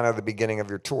tonight is kind of the beginning of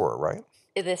your tour, right?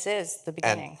 This is the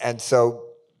beginning. And so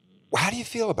how do you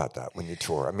feel about that when you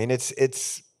tour? I mean,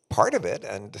 it's part of it,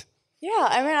 and yeah,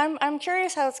 I mean, I'm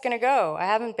curious how it's going to go. I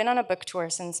haven't been on a book tour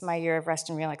since my year of rest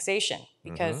and relaxation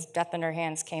because Death in Her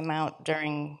Hands came out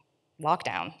during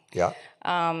lockdown. Yeah.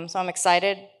 So I'm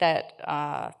excited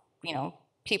that you know,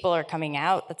 people are coming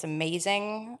out. That's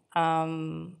amazing.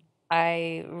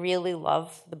 I really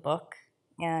love the book,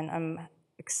 and I'm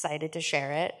excited to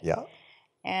share it. Yeah.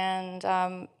 And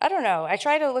I don't know. I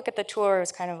try to look at the tour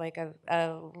as kind of like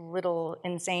a little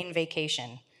insane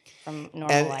vacation from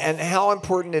normal life. And how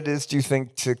important it is, do you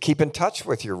think, to keep in touch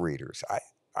with your readers?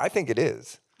 I think it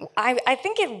is. I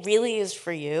think it really is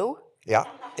for you. Yeah,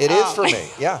 it is for me.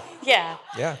 Yeah. Yeah.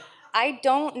 Yeah. I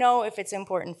don't know if it's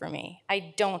important for me.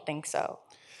 I don't think so.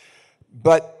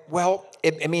 But, well,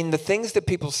 I mean, the things that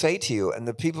people say to you and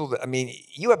the people that, I mean,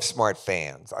 you have smart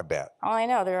fans, I bet. Oh, I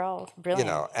know, they're all You brilliant.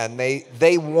 know, and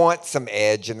they want some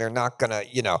edge, and they're not gonna,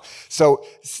 you know. So,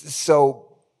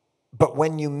 but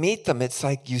when you meet them, it's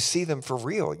like you see them for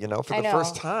real, you know, for I the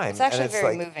first know. time, It's and actually it's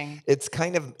very like moving. it's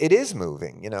kind of it is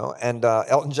moving, you know. And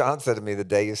Elton John said to me, "The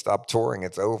day you stop touring,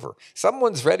 it's over.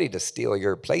 Someone's ready to steal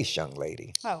your place, young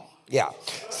lady." Oh, Yeah,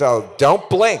 so don't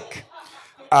blink.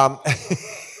 Um,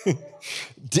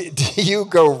 do you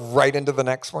go right into the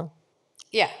next one?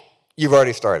 yeah. You've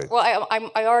already started. Well,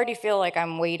 I already feel like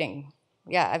I'm waiting.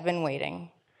 Yeah, I've been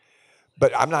waiting.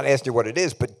 But I'm not asking you what it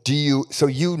is, but do you, so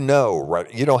you know,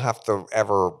 right? You don't have to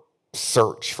ever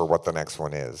search for what the next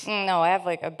one is. No, I have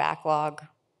like a backlog.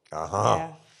 Uh-huh.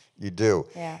 Yeah, You do.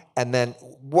 yeah. And then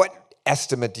what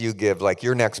estimate do you give, like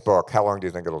your next book, how long do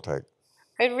you think it'll take?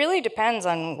 It really depends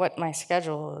on what my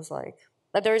schedule is like.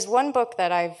 But there's one book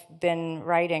that I've been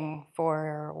writing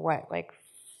for what, like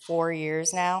 4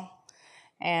 years now,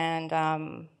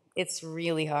 and it's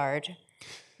really hard.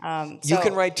 You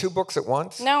can So write two books at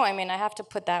once? no, I mean I have to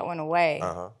put that one away,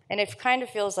 Uh-huh. and it kind of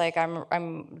feels like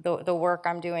the work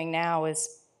I'm doing now is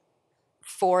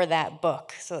for that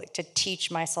book, so like, to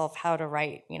teach myself how to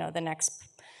write, you know, the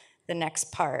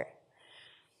next part.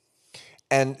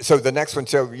 And so the next one,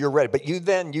 so you're ready, but you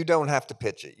don't have to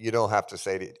pitch it. You don't have to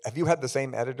say to, have you had the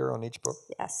same editor on each book?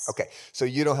 Yes. Okay, so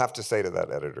you don't have to say to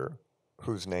that editor,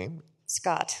 whose name?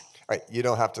 Scott. All right, you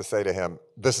don't have to say to him,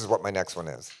 this is what my next one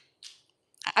is.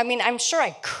 I mean, I'm sure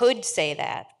I could say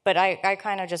that, but I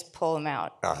kind of just pull them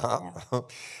out. Uh-huh. Yeah.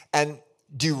 And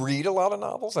do you read a lot of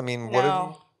novels? I mean, what have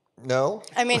you? No?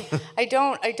 I mean, I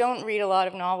don't read a lot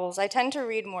of novels. I tend to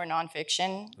read more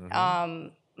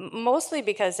nonfiction, mostly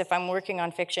because if I'm working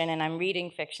on fiction and I'm reading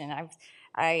fiction,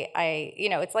 you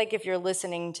know, it's like if you're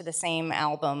listening to the same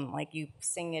album, like you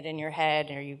sing it in your head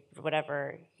or you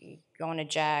whatever, you go on a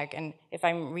jag. And if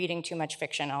I'm reading too much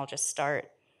fiction,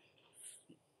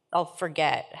 I'll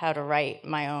forget how to write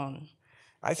my own.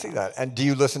 I see that. And do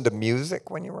you listen to music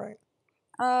when you write?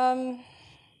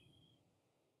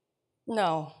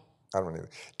 No. I don't either.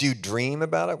 Do you dream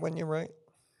about it when you write?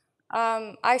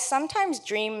 I sometimes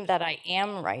dream that I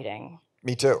am writing.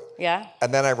 Me too. Yeah?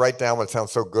 And then I write down what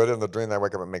sounds so good in the dream that I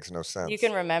wake up, it makes no sense. You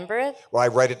can remember it? Well, I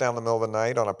write it down in the middle of the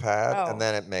night on a pad, Oh. and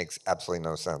then it makes absolutely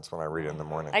no sense when I read it in the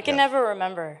morning. I can Yeah. never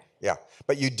remember. Yeah,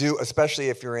 but you do, especially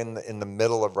if you're in the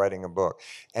middle of writing a book.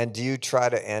 And do you try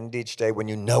to end each day when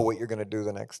you know what you're going to do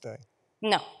the next day?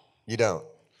 No. You don't.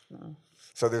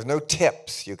 So there's no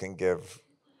tips you can give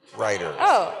writers.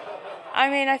 Oh, I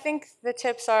mean, I think the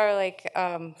tips are like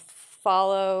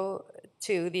follow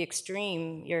to the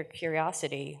extreme your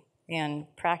curiosity and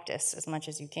practice as much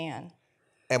as you can.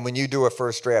 And when you do a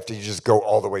first draft, do you just go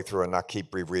all the way through and not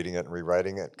keep rereading it and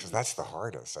rewriting it? Because that's the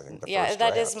hardest, I think, the Yeah, first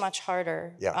that draft. is much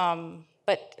harder. Yeah.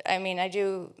 But I mean, I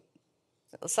do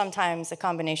sometimes a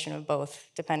combination of both,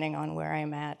 depending on where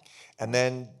I'm at. And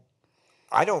then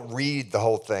I don't read the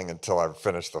whole thing until I've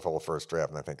finished the whole first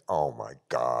draft, and I think, oh my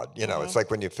God. You know, it's like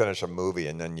when you finish a movie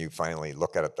and then you finally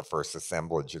look at it, the first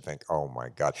assemblage, you think, oh my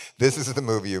God, this is the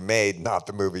movie you made, not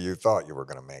the movie you thought you were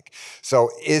going to make. So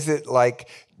is it like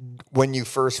when you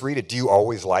first read it, do you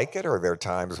always like it, or are there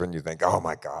times when you think, oh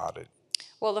my God?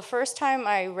 Well, the first time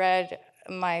I read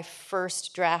my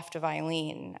first draft of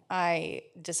Eileen, I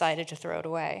decided to throw it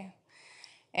away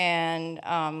and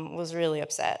was really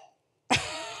upset.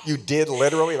 You did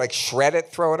literally like shred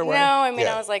it, throw it away? No, I mean,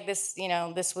 Yeah. I was like, this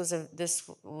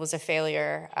was a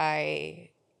failure.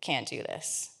 I can't do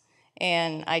this.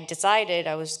 And I decided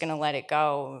I was just going to let it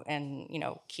go and, you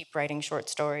know, keep writing short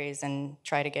stories and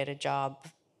try to get a job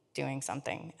doing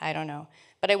something. I don't know.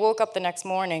 But I woke up the next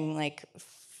morning like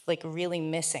really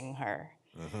missing her.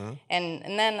 And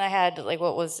then I had like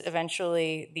what was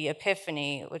eventually the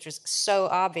epiphany, which was so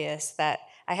obvious that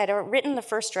I had written the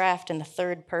first draft in the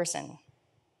third person.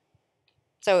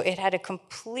 So it had a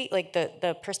complete, like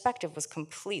the perspective was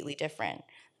completely different.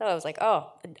 So I was like,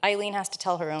 oh, Eileen has to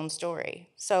tell her own story.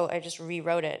 So I just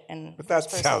rewrote it in But that first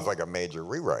person. sounds like a major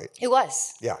rewrite. It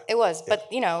was. Yeah. It was. Yeah.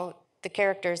 But, you know, the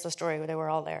characters, the story, they were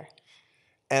all there.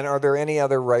 And are there any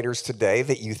other writers today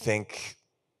that you think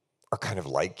are kind of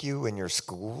like you in your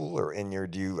school or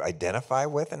do you identify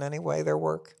with in any way their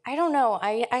work? I don't know.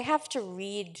 I have to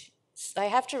read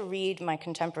my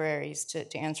contemporaries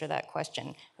to answer that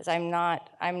question because I'm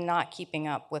not keeping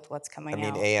up with what's coming out.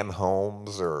 I mean, A.M.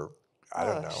 Holmes or I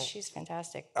don't know. She's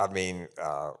fantastic. I mean,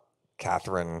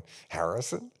 Catherine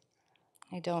Harrison.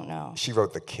 I don't know. She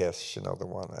wrote The Kiss, you know, the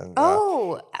one. And,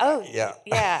 Oh, yeah.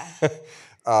 yeah.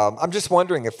 I'm just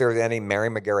wondering if there's any Mary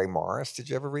McGarry Morris. Did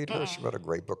you ever read her? She wrote a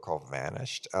great book called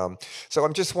Vanished. So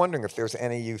I'm just wondering if there's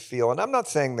any you feel, and I'm not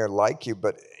saying they're like you,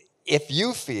 but if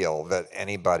you feel that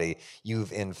anybody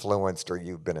you've influenced or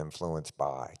you've been influenced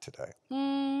by today.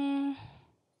 Mm,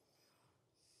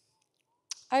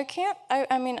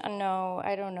 I mean, no,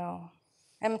 I don't know.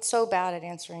 I'm so bad at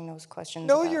answering those questions.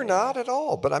 No, about you're it. not at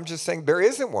all. But I'm just saying there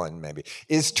isn't one, maybe.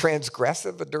 Is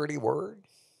transgressive a dirty word?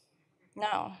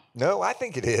 No. No, I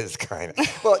think it is kind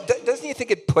of. Well, doesn't you think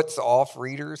it puts off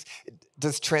readers?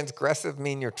 Does transgressive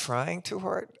mean you're trying too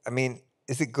hard? I mean,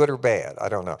 is it good or bad? I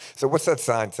don't know. So what's that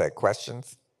sign say?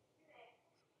 Questions?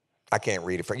 I can't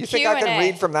read it from you. Think I can Q&A.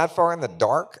 read from that far in the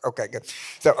dark? Okay, good.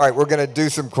 So, all right, we're going to do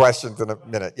some questions in a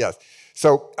minute. Yes.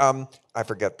 So, I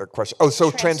forget the question. Oh,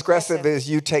 so transgressive is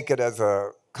you take it as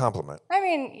a compliment. I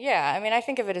mean, yeah. I mean, I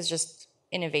think of it as just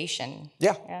innovation.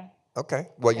 Yeah. Yeah. Okay.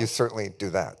 Well, you certainly do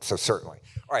that. So certainly.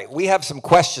 All right. We have some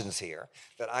questions here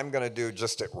that I'm going to do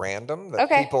just at random that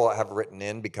Okay. people have written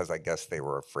in because I guess they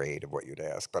were afraid of what you'd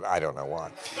ask, but I don't know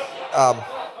why.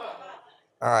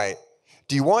 All right.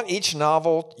 Do you want each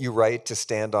novel you write to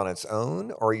stand on its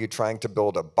own, or are you trying to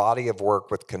build a body of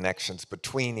work with connections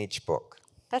between each book?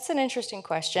 That's an interesting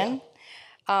question.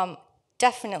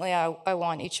 Definitely, I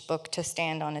want each book to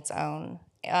stand on its own.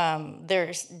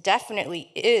 There's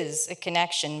definitely is a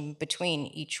connection between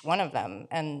each one of them,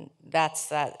 and that's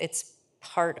that. It's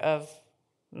part of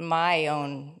my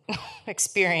own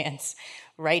experience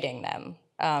writing them.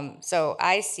 So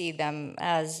I see them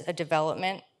as a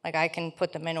development. Like I can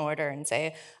put them in order and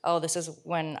say, oh, this is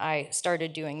when I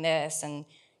started doing this, and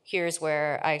here's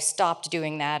where I stopped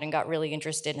doing that and got really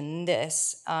interested in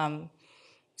this.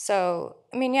 So,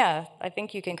 I mean, yeah, I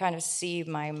think you can kind of see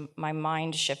my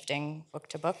mind shifting book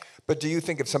to book. But do you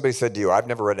think if somebody said to you, I've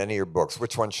never read any of your books,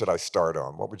 which one should I start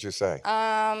on? What would you say?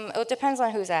 It depends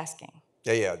on who's asking.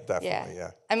 Yeah, definitely,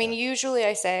 yeah. I mean, usually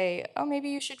I say, oh, maybe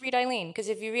you should read Eileen, because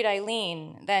if you read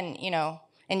Eileen, then,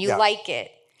 and you like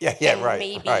it, then right,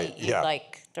 maybe right, you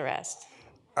like the rest.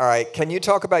 All right, can you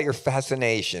talk about your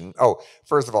fascination? Oh,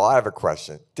 first of all, I have a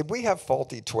question. Did we have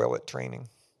faulty toilet training?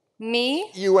 Me?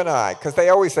 You and I, because they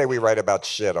always say we write about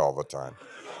shit all the time.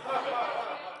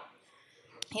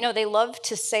 They love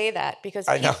to say that because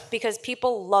because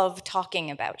people love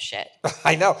talking about shit.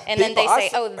 I know. And then they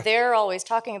say, oh, they're always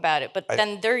talking about it, but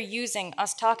then they're using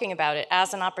us talking about it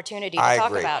as an opportunity to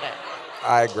talk about it.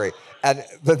 I agree. And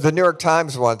the New York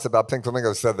Times once about Pink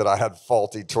Flamingo said that I had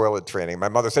faulty toilet training. My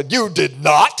mother said, you did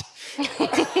not.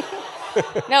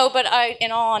 No, but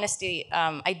in all honesty,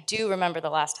 I do remember the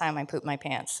last time I pooped my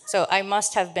pants. So I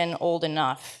must have been old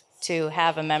enough to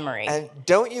have a memory. And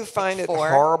don't you find it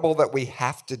horrible that we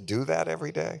have to do that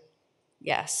every day?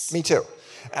 Yes. Me too.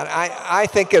 And I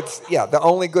think it's, the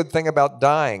only good thing about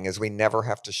dying is we never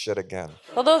have to shit again.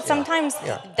 Although sometimes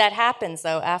that happens,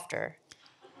 though, after.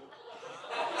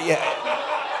 Yeah.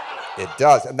 It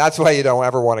does, and that's why you don't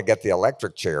ever want to get the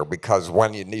electric chair, because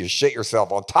when you shit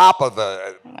yourself on top of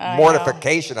the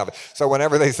mortification of it. So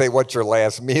whenever they say, what's your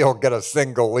last meal, get a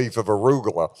single leaf of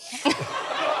arugula.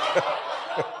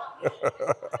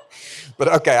 But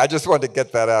okay, I just wanted to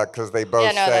get that out because they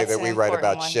both say that we write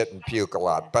about shit and puke a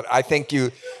lot. But I think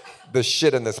the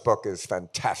shit in this book is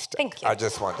fantastic. Thank you. I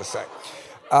just wanted to say.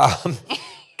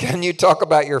 Can you talk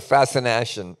about your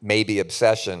fascination, maybe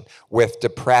obsession, with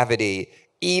depravity,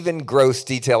 even gross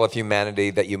detail of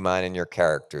humanity that you mine in your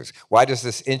characters? Why does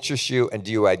this interest you, and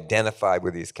do you identify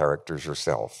with these characters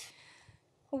yourself?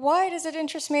 Why does it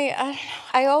interest me?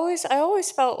 I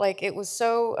always felt like it was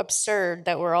so absurd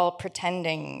that we're all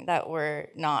pretending that we're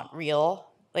not real.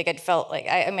 Like it felt like,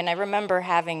 I remember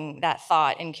having that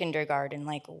thought in kindergarten,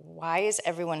 like, why is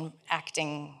everyone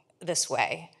acting this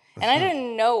way? And I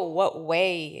didn't know what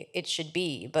way it should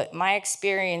be, but my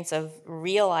experience of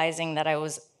realizing that I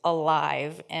was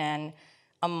alive and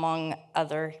among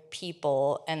other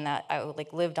people, and that I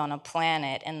lived on a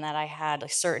planet, and that I had a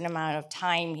certain amount of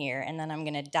time here, and then I'm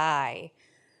gonna die,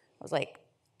 was like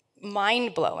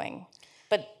mind-blowing.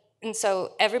 And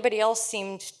so everybody else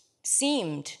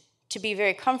seemed to be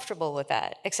very comfortable with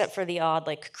that, except for the odd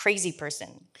crazy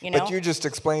person, But you just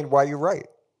explained why you write.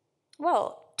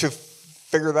 Well, to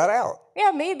figure that out.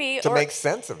 Yeah, maybe. To make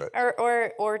sense of it.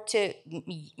 Or to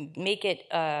make it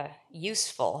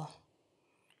useful.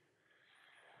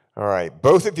 All right.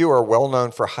 Both of you are well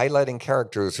known for highlighting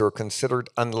characters who are considered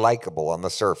unlikable on the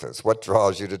surface. What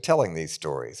draws you to telling these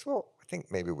stories? Well, I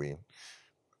think maybe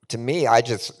to me, I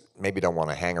just maybe don't want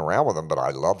to hang around with them, but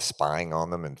I love spying on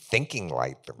them and thinking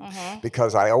like them,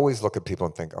 because I always look at people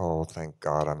and think, oh, thank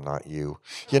God I'm not you.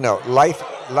 You know,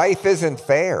 life isn't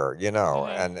fair, you know,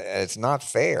 and it's not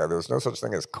fair. There's no such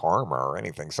thing as karma or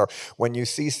anything. So when you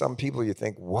see some people, you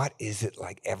think, what is it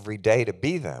like every day to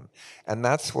be them? And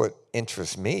that's what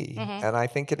interests me. And I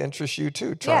think it interests you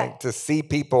too, trying to see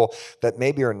people that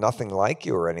maybe are nothing like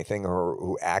you or anything, or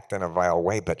who act in a vile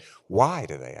way, but why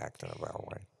do they act in a vile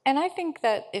way? And I think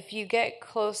that if you get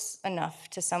close enough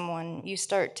to someone, you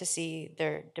start to see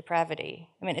their depravity.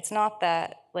 I mean, it's not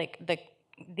that like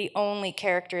the only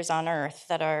characters on earth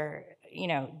that are, you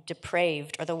know,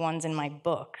 depraved are the ones in my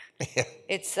book.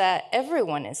 It's that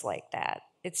everyone is like that.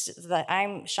 It's just that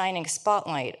I'm shining a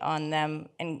spotlight on them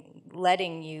and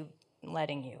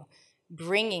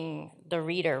bringing the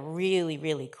reader really,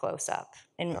 really close up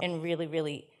and really,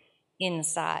 really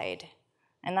inside.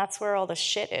 And that's where all the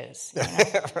shit is. You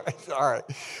know? All right.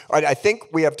 I think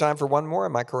we have time for one more.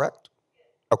 Am I correct?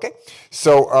 Okay.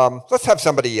 So let's have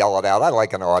somebody yell it out. I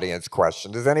like an audience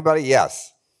question. Does anybody?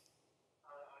 Yes.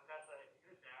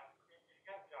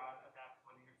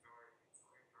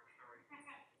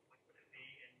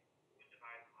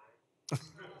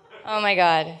 Oh my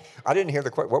God. I didn't hear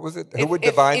the question. What was it? Who would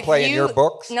divine play in your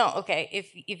books? No, okay.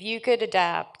 If you could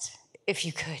adapt,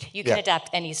 you can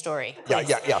adapt any story. Please.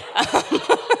 Yeah.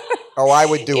 Oh, I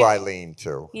would do Eileen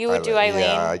too. You would do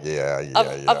Eileen? Yeah.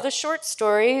 Of the short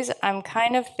stories, I'm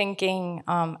kind of thinking,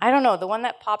 I don't know, the one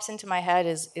that pops into my head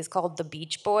is called The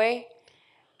Beach Boy.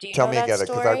 Do you know that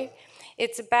story?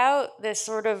 It's about this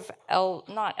sort of,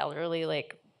 not elderly,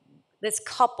 like this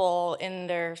couple in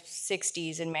their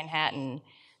 60s in Manhattan.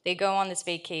 They go on this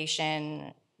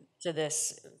vacation to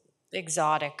this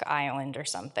exotic island or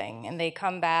something, and they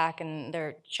come back and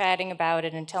they're chatting about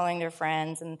it and telling their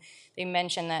friends, and they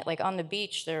mention that like on the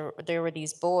beach there were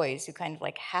these boys who kind of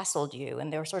like hassled you,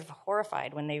 and they were sort of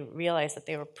horrified when they realized that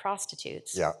they were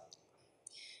prostitutes. Yeah.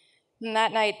 And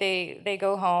that night they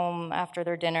go home after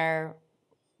their dinner.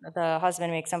 The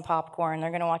husband makes some popcorn. They're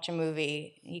going to watch a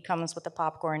movie. He comes with the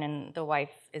popcorn, and the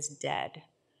wife is dead.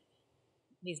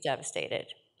 He's devastated.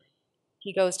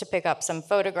 He goes to pick up some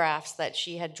photographs that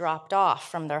she had dropped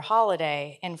off from their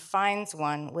holiday and finds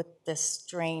one with this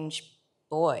strange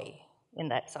boy in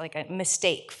that. It's like a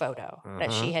mistake photo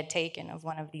that she had taken of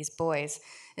one of these boys.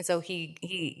 And so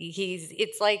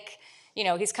it's like, you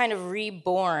know, he's kind of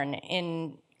reborn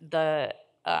in the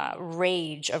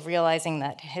rage of realizing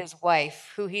that his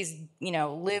wife, who he's, you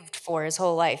know, lived for his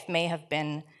whole life, may have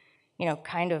been, you know,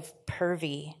 kind of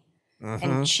pervy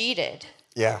and cheated.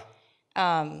 Yeah.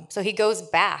 So he goes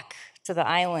back to the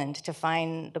island to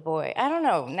find the boy. I don't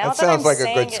know. Now that sounds like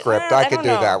a good script. I could do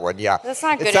that one. Yeah. That's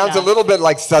not good It sounds enough. a little bit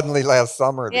like Suddenly Last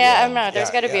Summer. Yeah, I don't know. There's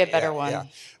got to be a better one. Yeah.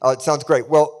 It sounds great.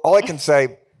 Well, all I can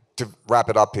say to wrap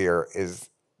it up here is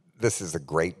this is a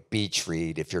great beach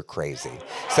read if you're crazy.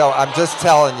 So I'm just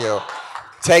telling you,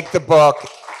 take the book.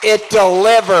 It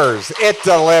delivers. It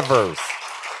delivers.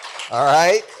 All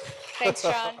right? Thanks,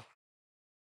 John.